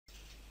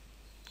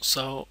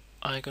So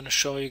I'm gonna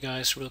show you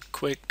guys real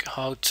quick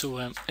how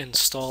to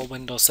install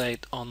Windows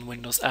 8 on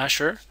Windows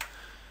Azure.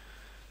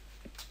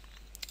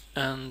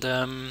 And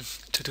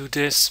to do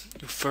this,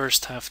 you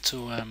first have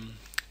to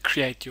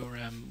create your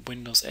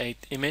Windows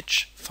 8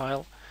 image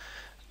file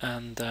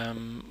and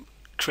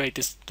create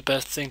this. The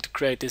best thing to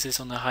create this is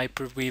on a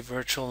Hyper-V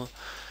virtual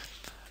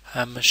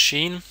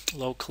machine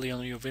locally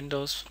on your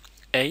Windows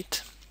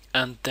 8,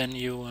 and then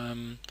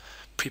you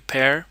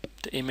prepare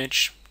the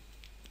image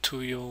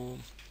to you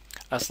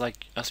as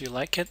you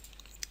like it,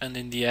 and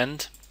in the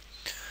end,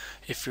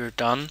 if you're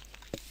done,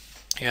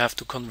 you have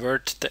to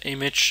convert the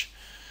image.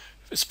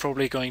 It's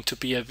probably going to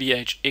be a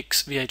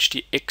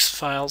VHDX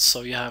file,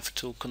 so you have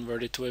to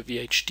convert it to a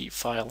VHD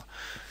file.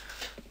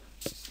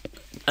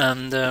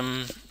 And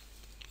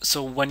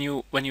so when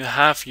you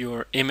have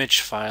your image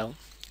file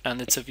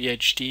and it's a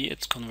VHD,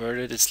 it's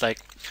converted, it's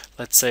like,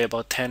 let's say,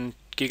 about 10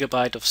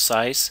 gigabyte of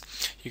size,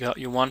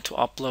 you want to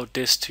upload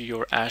this to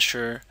your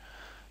Azure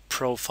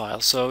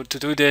profile. So to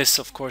do this,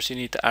 of course, you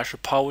need the Azure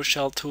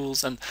PowerShell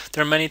tools, and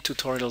there are many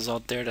tutorials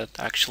out there that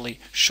actually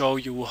show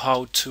you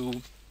how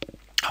to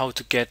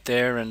get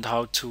there and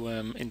how to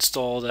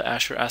install the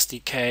Azure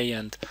SDK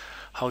and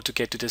how to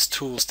get to these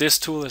tools. This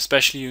tool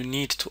especially you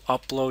need to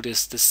upload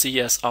is the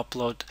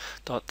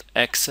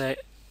csupload.exe,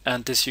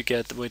 and this you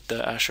get with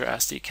the Azure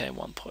SDK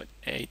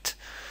 1.8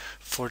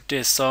 for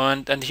this. So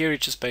and here you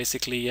just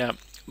basically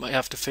you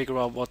have to figure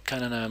out what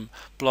kind of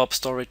blob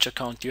storage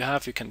account you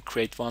have. You can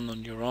create one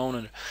on your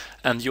own,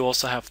 and you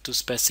also have to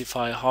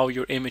specify how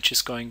your image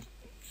is going,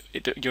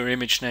 your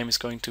image name is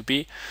going to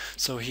be.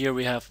 So here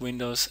we have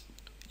Windows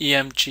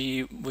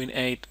EMG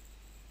Win8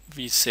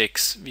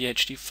 v6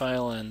 VHD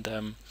file, and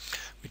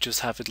we just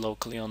have it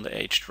locally on the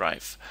H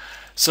drive.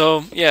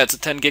 So yeah, it's a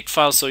 10 gig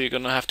file, so you're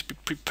gonna have to be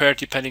prepared.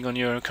 Depending on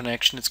your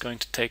connection, it's going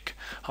to take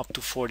up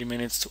to 40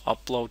 minutes to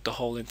upload the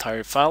whole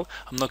entire file.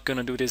 I'm not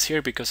gonna do this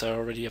here because I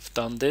already have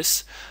done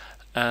this,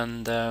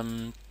 and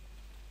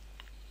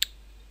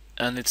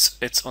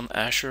it's on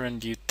Azure,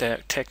 and you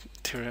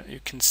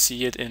can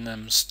see it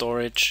in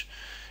storage,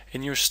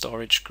 in your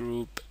storage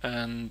group,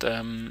 and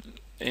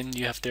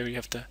you have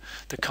the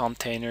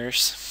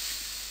containers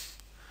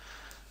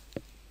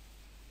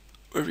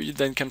where you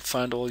then can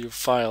find all your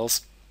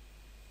files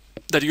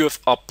that you have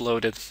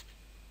uploaded.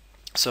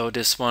 So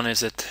this one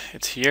is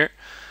it's here,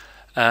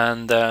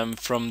 and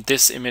from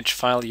this image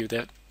file you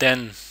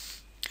then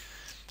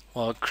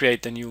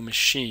create a new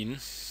machine,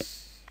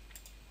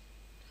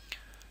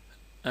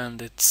 and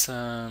it's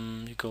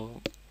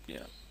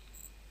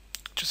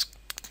just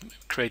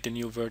create a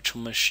new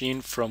virtual machine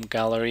from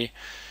gallery.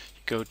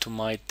 You go to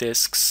my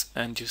disks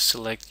and you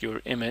select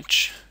your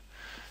image.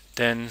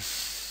 Then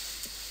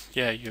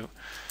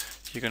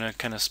you're gonna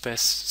kind of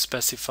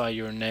specify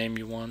your name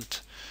you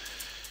want,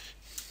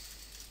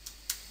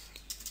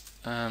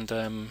 and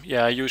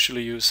I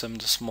usually use the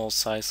small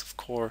size of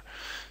core,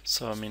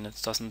 so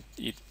it doesn't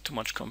eat too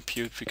much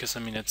compute, because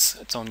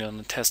it's only on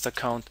the test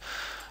account.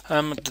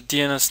 The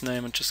DNS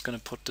name, I'm just gonna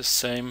put the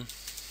same,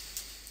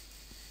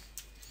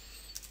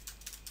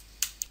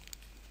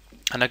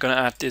 and I'm gonna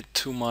add it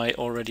to my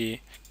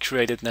already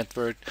created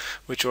network,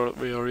 which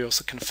we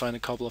also can find a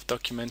couple of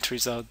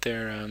documentaries out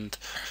there, and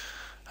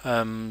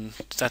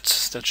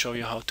that show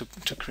you how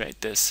to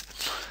create this.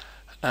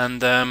 And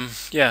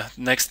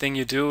next thing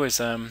you do is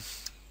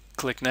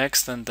click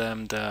next, and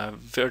the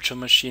virtual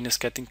machine is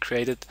getting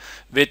created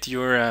with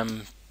your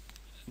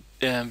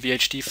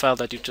VHD file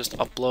that you just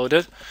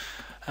uploaded.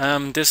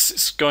 This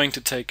is going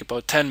to take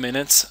about 10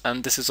 minutes,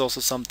 and this is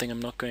also something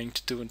I'm not going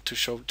to do to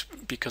show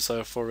because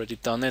I've already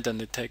done it and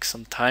it takes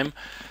some time.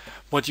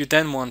 What you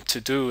then want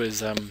to do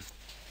is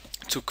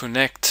to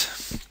connect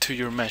to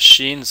your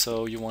machine.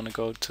 So you want to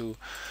go to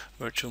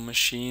virtual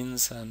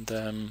machines and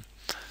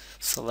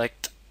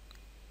select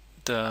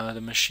the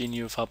machine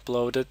you've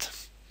uploaded,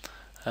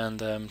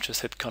 and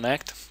just hit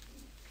connect,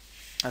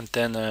 and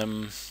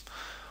then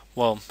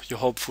you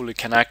hopefully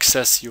can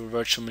access your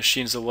virtual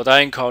machine. So what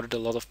I encountered a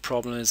lot of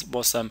problems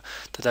was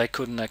that I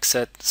couldn't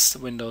access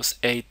Windows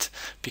 8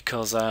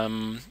 because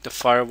the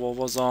firewall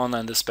was on,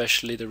 and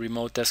especially the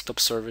remote desktop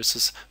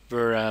services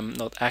were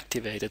not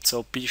activated.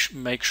 So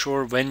make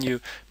sure when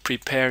you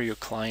prepare your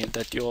client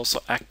that you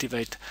also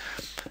activate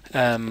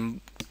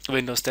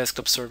Windows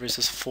desktop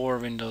services for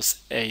Windows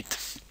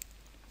 8.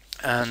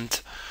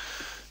 And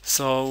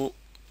so,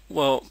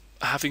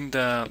 having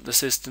the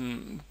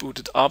system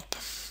booted up,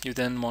 you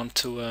then want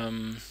to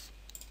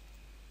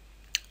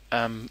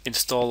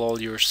install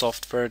all your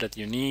software that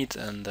you need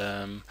and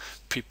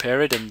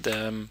prepare it, and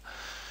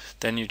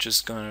then you're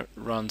just gonna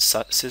run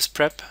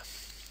sysprep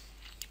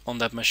on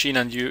that machine,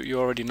 and you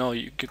already know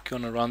you're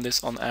gonna run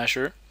this on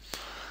Azure,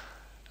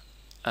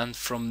 and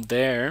from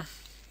there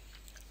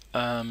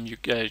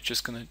you're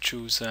just gonna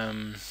choose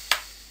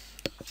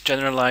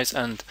generalize,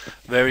 and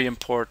very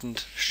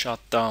important,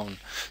 shut down.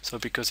 So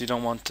because you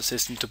don't want the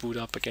system to boot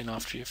up again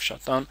after you've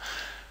shut down.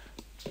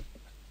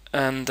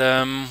 And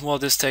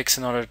this takes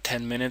another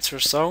 10 minutes or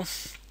so,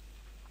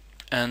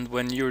 and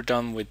when you're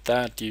done with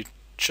that, you're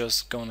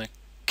just gonna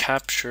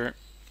capture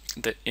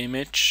the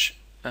image,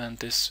 and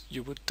this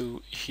you would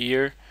do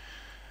here.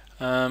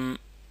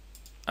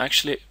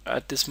 Actually,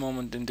 at this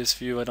moment in this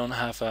view, I don't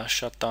have a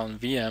shutdown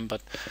VM,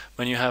 but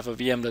when you have a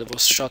VM that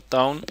was shut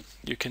down,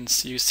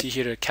 you see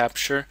here a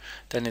capture,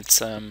 then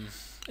it's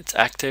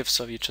active,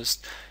 so you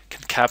just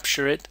can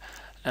capture it,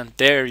 and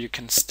there you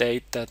can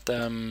state that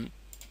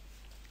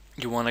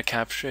you want to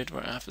capture it.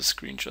 Where I have a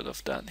screenshot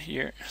of that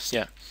here.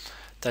 Yeah,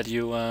 that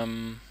you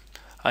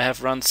I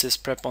have run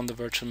sysprep on the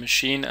virtual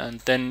machine, and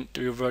then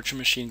your virtual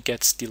machine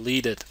gets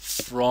deleted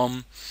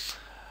from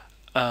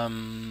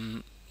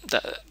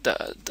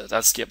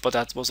that's yeah, but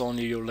that was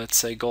only your, let's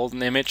say,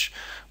 golden image,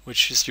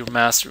 which is your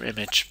master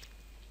image.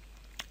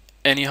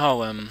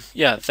 Anyhow,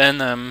 yeah, then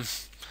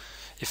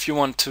if you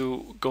want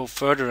to go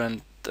further,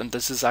 and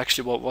this is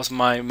actually what was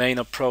my main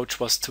approach,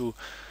 was to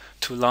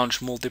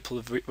launch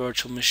multiple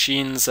virtual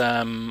machines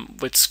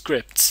with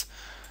scripts.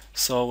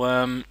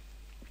 So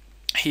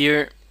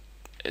here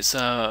is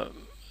the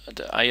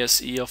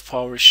ISE of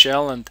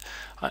PowerShell, and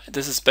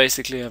this is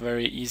basically a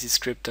very easy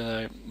script that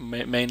I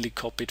mainly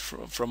copied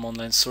from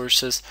online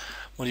sources.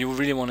 What you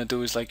really want to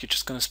do is, like, you're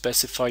just going to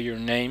specify your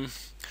name,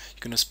 you're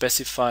going to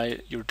specify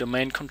your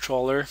domain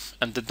controller,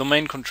 and the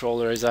domain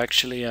controller is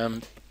actually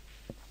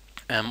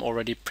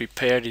already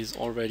prepared, is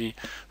already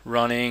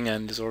running,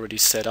 and is already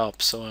set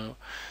up, so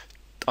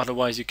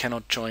otherwise you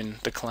cannot join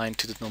the client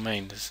to the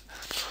domain.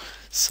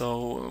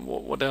 So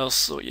what else?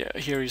 So yeah,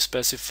 here you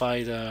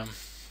specify the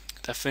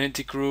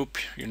affinity group,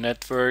 your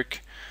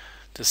network,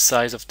 the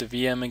size of the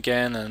VM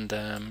again, and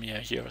yeah,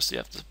 here also you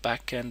have the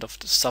backend of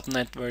the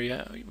subnet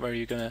where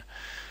you're gonna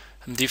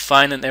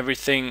define and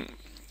everything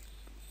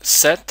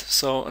set.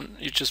 So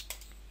you just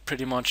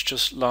pretty much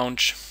just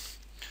launch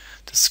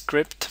the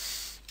script,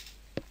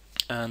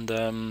 and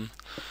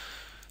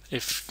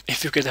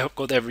if you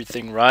got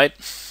everything right,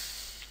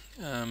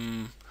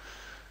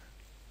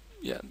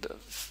 yeah,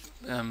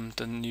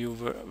 the new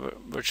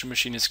virtual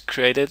machine is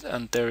created,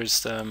 and there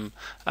is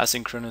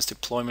asynchronous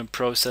deployment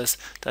process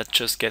that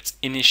just gets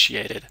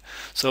initiated.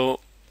 So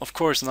of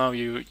course now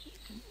you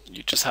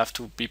just have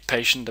to be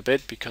patient a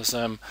bit, because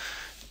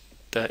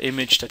the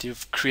image that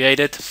you've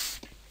created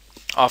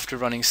after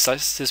running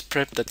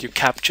sysprep that you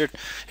captured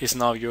is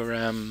now your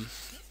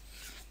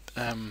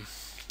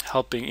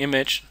helping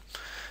image.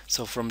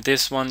 So from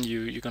this one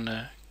you're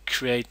gonna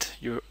create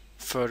your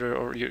further,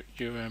 or your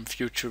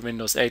future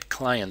Windows 8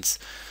 clients.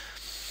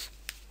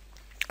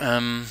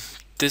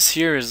 This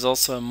here is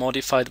also a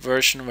modified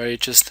version where you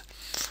just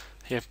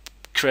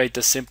create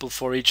a simple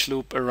for each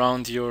loop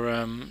around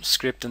your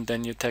script, and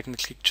then you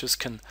technically just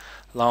can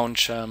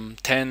launch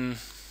 10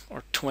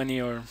 or 20,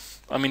 or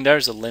I mean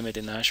there's a limit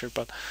in Azure,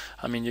 but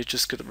I mean you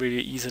just could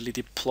really easily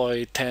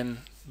deploy 10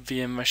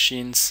 VM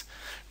machines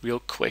real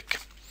quick.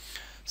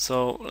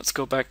 So let's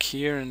go back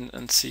here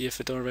and see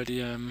if it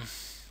already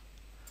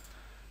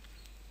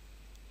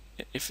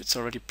if it's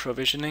already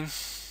provisioning.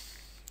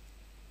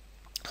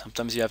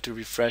 Sometimes you have to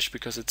refresh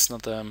because it's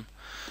not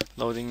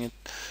loading it.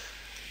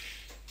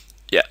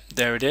 Yeah,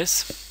 there it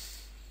is.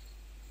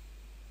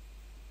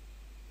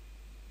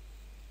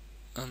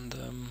 And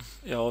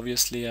yeah,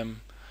 obviously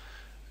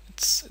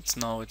it's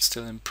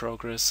still in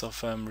progress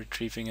of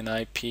retrieving an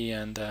IP,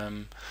 and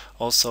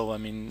also, I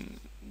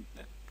mean,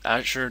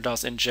 Azure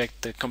does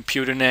inject the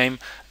computer name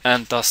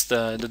and does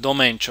the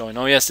domain join.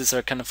 Oh yes, this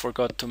I kind of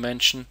forgot to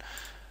mention.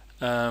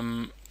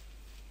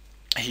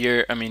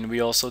 Here, I mean, we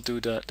also do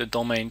the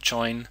domain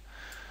join,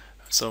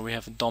 so we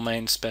have a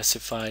domain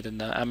specified and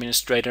the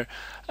administrator,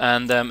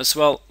 and as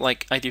well,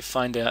 like, I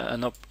defined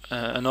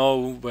an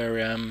O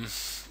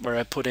where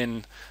I put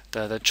in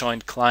the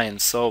joined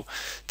client. So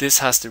this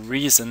has the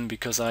reason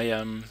because I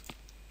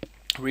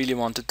really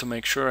wanted to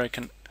make sure I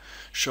can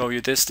show you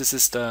this. This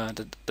is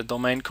the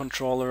domain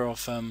controller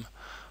of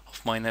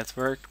my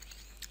network,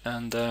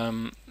 and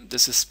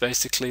this is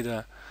basically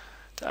the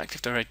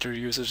Active Directory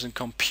users and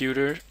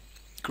computer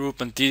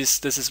group, and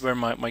this is where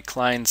my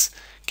clients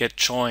get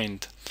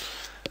joined.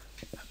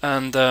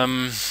 And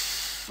I've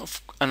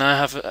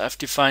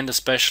defined a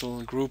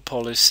special group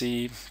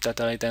policy that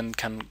I then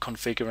can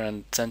configure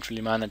and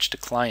centrally manage the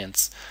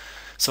clients.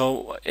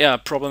 So yeah, a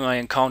problem I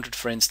encountered,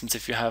 for instance,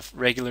 if you have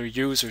regular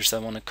users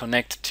that want to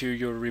connect to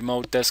your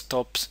remote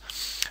desktops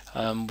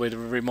with a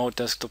remote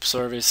desktop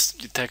service,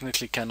 you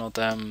technically cannot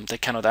they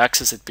cannot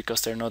access it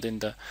because they're not in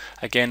the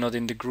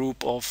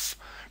group of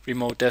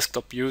remote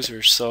desktop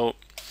users. So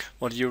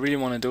what you really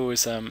want to do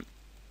is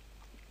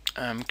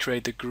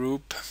create a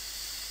group.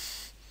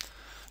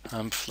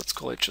 Let's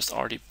call it just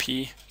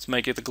RDP. Let's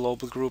make it a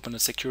global group and a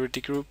security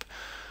group.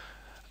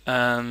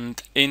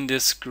 And in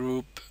this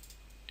group,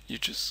 you're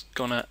just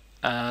gonna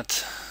add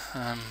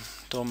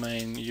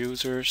domain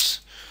users,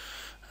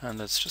 and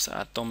let's just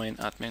add domain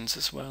admins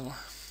as well.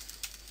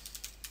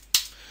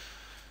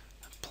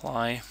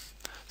 Apply.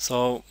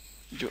 So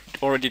you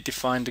already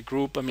defined the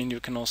group. I mean, you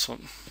can also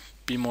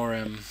be more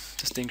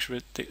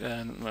distinguished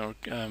or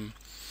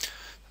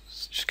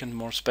you can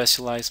more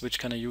specialize which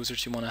kind of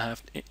users you want to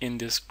have in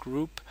this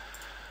group.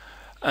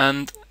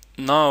 And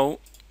now,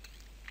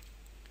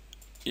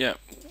 yeah,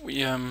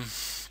 we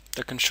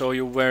that can show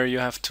you where you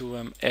have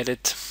to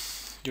edit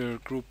your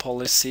group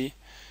policy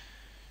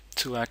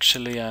to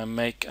actually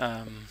make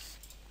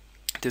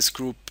this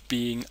group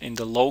being in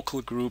the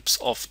local groups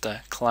of the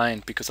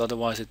client, because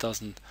otherwise it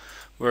doesn't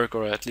work,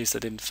 or at least I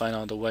didn't find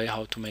out a way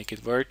how to make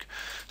it work.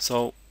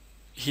 So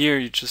here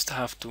you just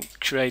have to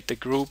create the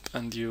group,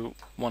 and you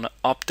want to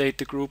update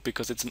the group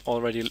because it's an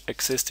already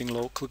existing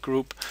local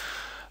group,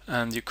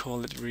 and you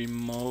call it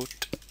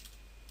remote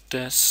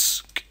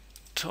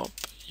desktop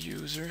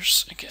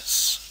users, I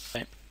guess.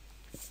 Okay.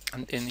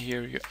 And in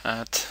here you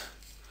add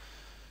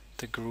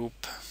the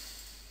group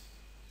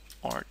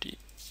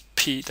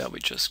RDP that we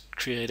just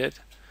created.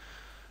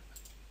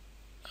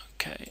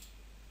 Okay,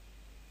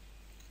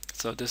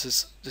 so this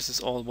is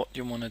all what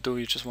you want to do.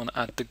 You just want to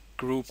add the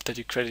group that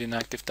you created in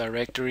Active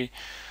Directory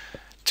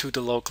to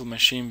the local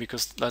machine,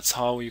 because that's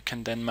how you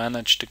can then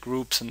manage the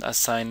groups and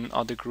assign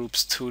other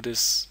groups to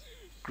this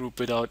group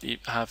without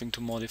having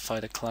to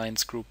modify the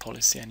client's group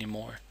policy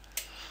anymore.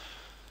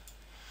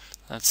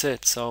 That's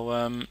it.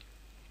 So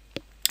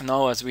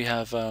now as we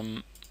have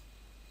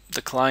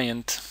the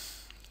client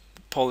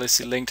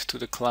policy linked to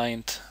the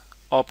client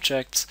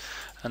objects,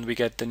 and we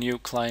get the new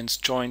clients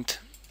joined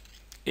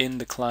in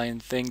the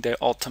client thing, they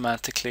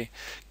automatically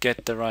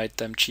get the right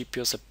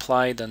GPOs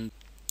applied, and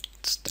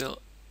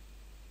still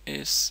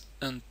is,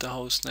 and the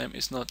host name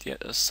is not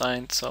yet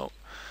assigned, so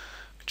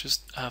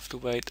just have to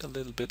wait a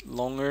little bit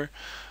longer.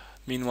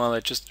 Meanwhile,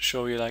 I just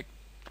show you, like,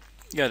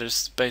 yeah,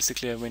 there's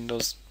basically a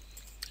Windows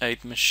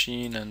 8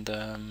 machine, and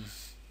I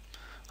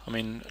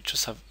mean, I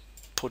just have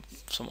put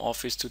some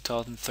Office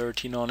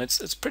 2013 on.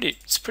 It's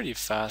pretty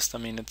fast. I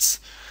mean,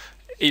 it's,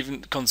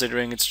 even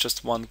considering it's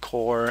just one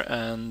core,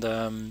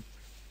 and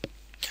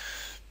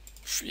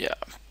yeah,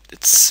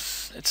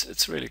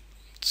 it's really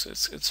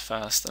it's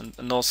fast,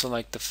 and also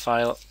like the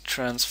file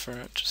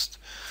transfer, just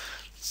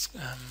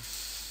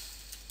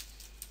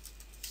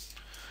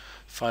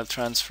file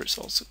transfer is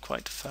also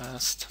quite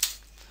fast.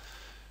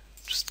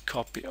 Just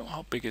copy. Oh,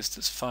 how big is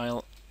this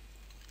file?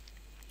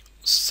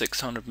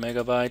 600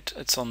 megabyte.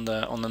 It's on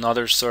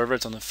another server.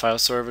 It's on the file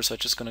server, so I'm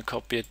just gonna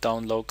copy it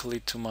down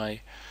locally to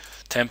my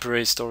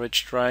temporary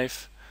storage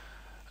drive.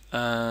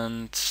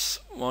 And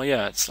well,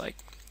 yeah, it's like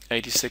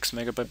 86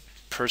 megabyte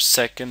per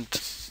second.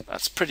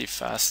 That's pretty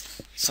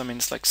fast. So I mean,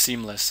 it's like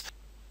seamless.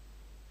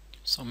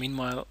 So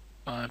meanwhile,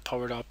 I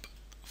powered up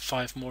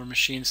 5 more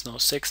machines, no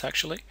 6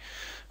 actually,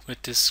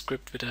 with this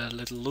script with a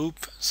little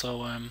loop.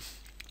 So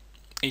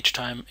each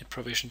time it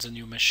provisions a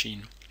new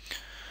machine.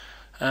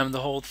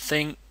 The whole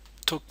thing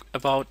took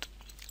about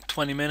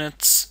 20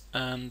 minutes,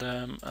 and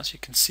as you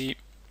can see,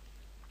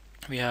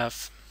 we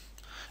have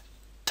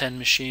 10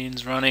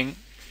 machines running,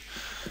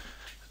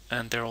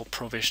 and they're all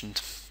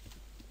provisioned.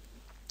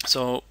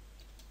 So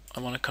I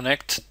want to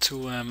connect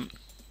to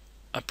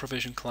a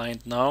provision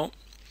client now.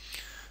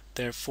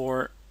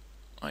 Therefore,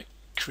 I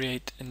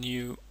create a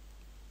new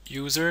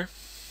user.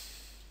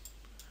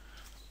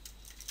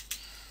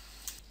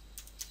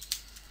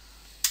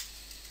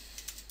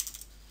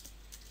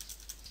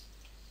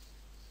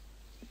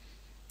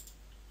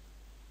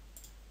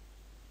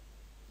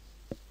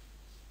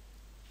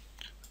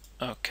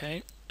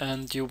 Okay,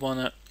 and you want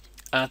to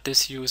add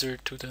this user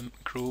to the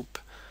group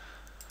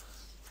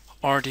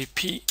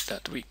RDP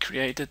that we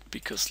created,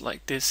 because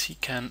like this he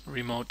can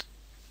remote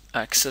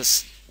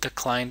access the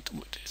client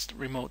with his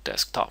remote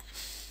desktop.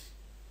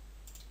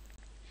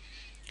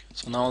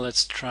 So now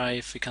let's try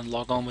if we can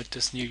log on with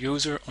this new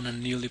user on a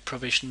newly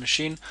provisioned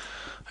machine.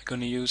 I'm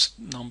going to use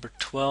number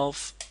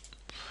 12.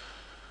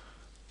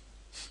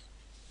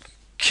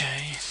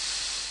 Okay,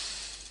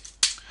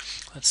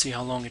 let's see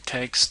how long it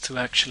takes to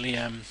actually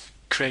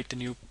create the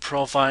new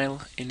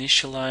profile,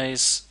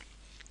 initialize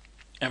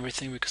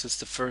everything, because it's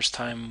the first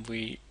time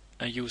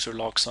a user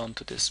logs on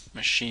to this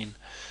machine.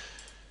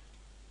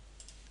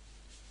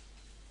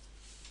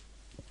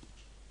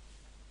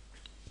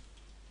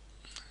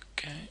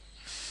 Okay.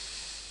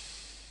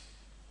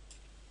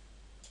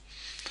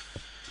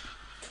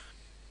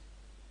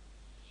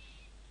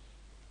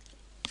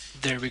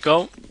 There we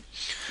go.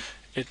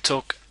 It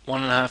took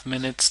 1.5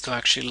 minutes to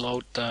actually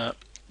load the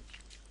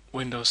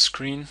Windows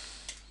screen,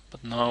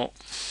 but now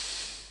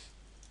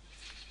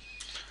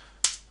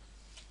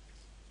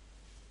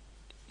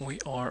we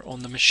are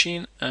on the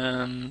machine,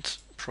 and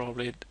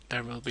probably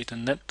there will be the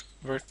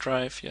network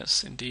drive.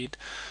 Yes, indeed.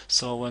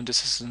 So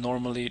this is a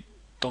normally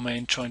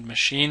domain joined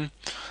machine,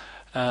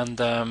 and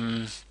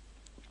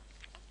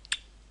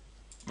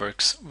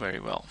works very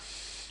well.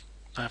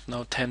 I have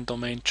now 10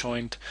 domain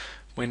joined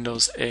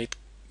Windows 8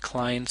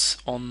 clients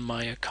on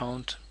my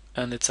account,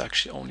 and it's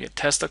actually only a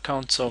test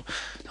account. So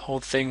the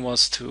whole thing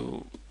was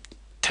to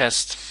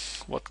test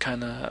what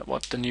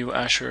the new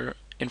Azure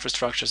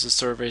infrastructure as a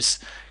service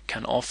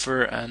can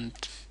offer, and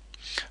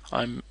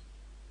I'm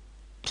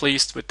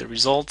pleased with the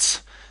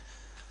results.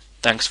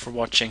 Thanks for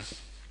watching.